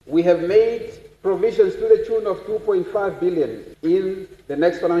We have made provisions to the tune of 2.5 billion in the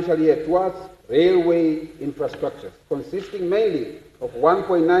next financial year towards railway infrastructure, consisting mainly of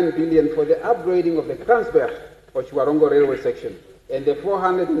 1.9 billion for the upgrading of the Kransberg or Chuarongo railway section and the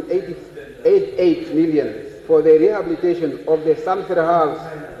 488 million for the rehabilitation of the Sanfrechal's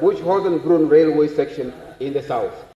Bushhodenbrunn railway section in the south.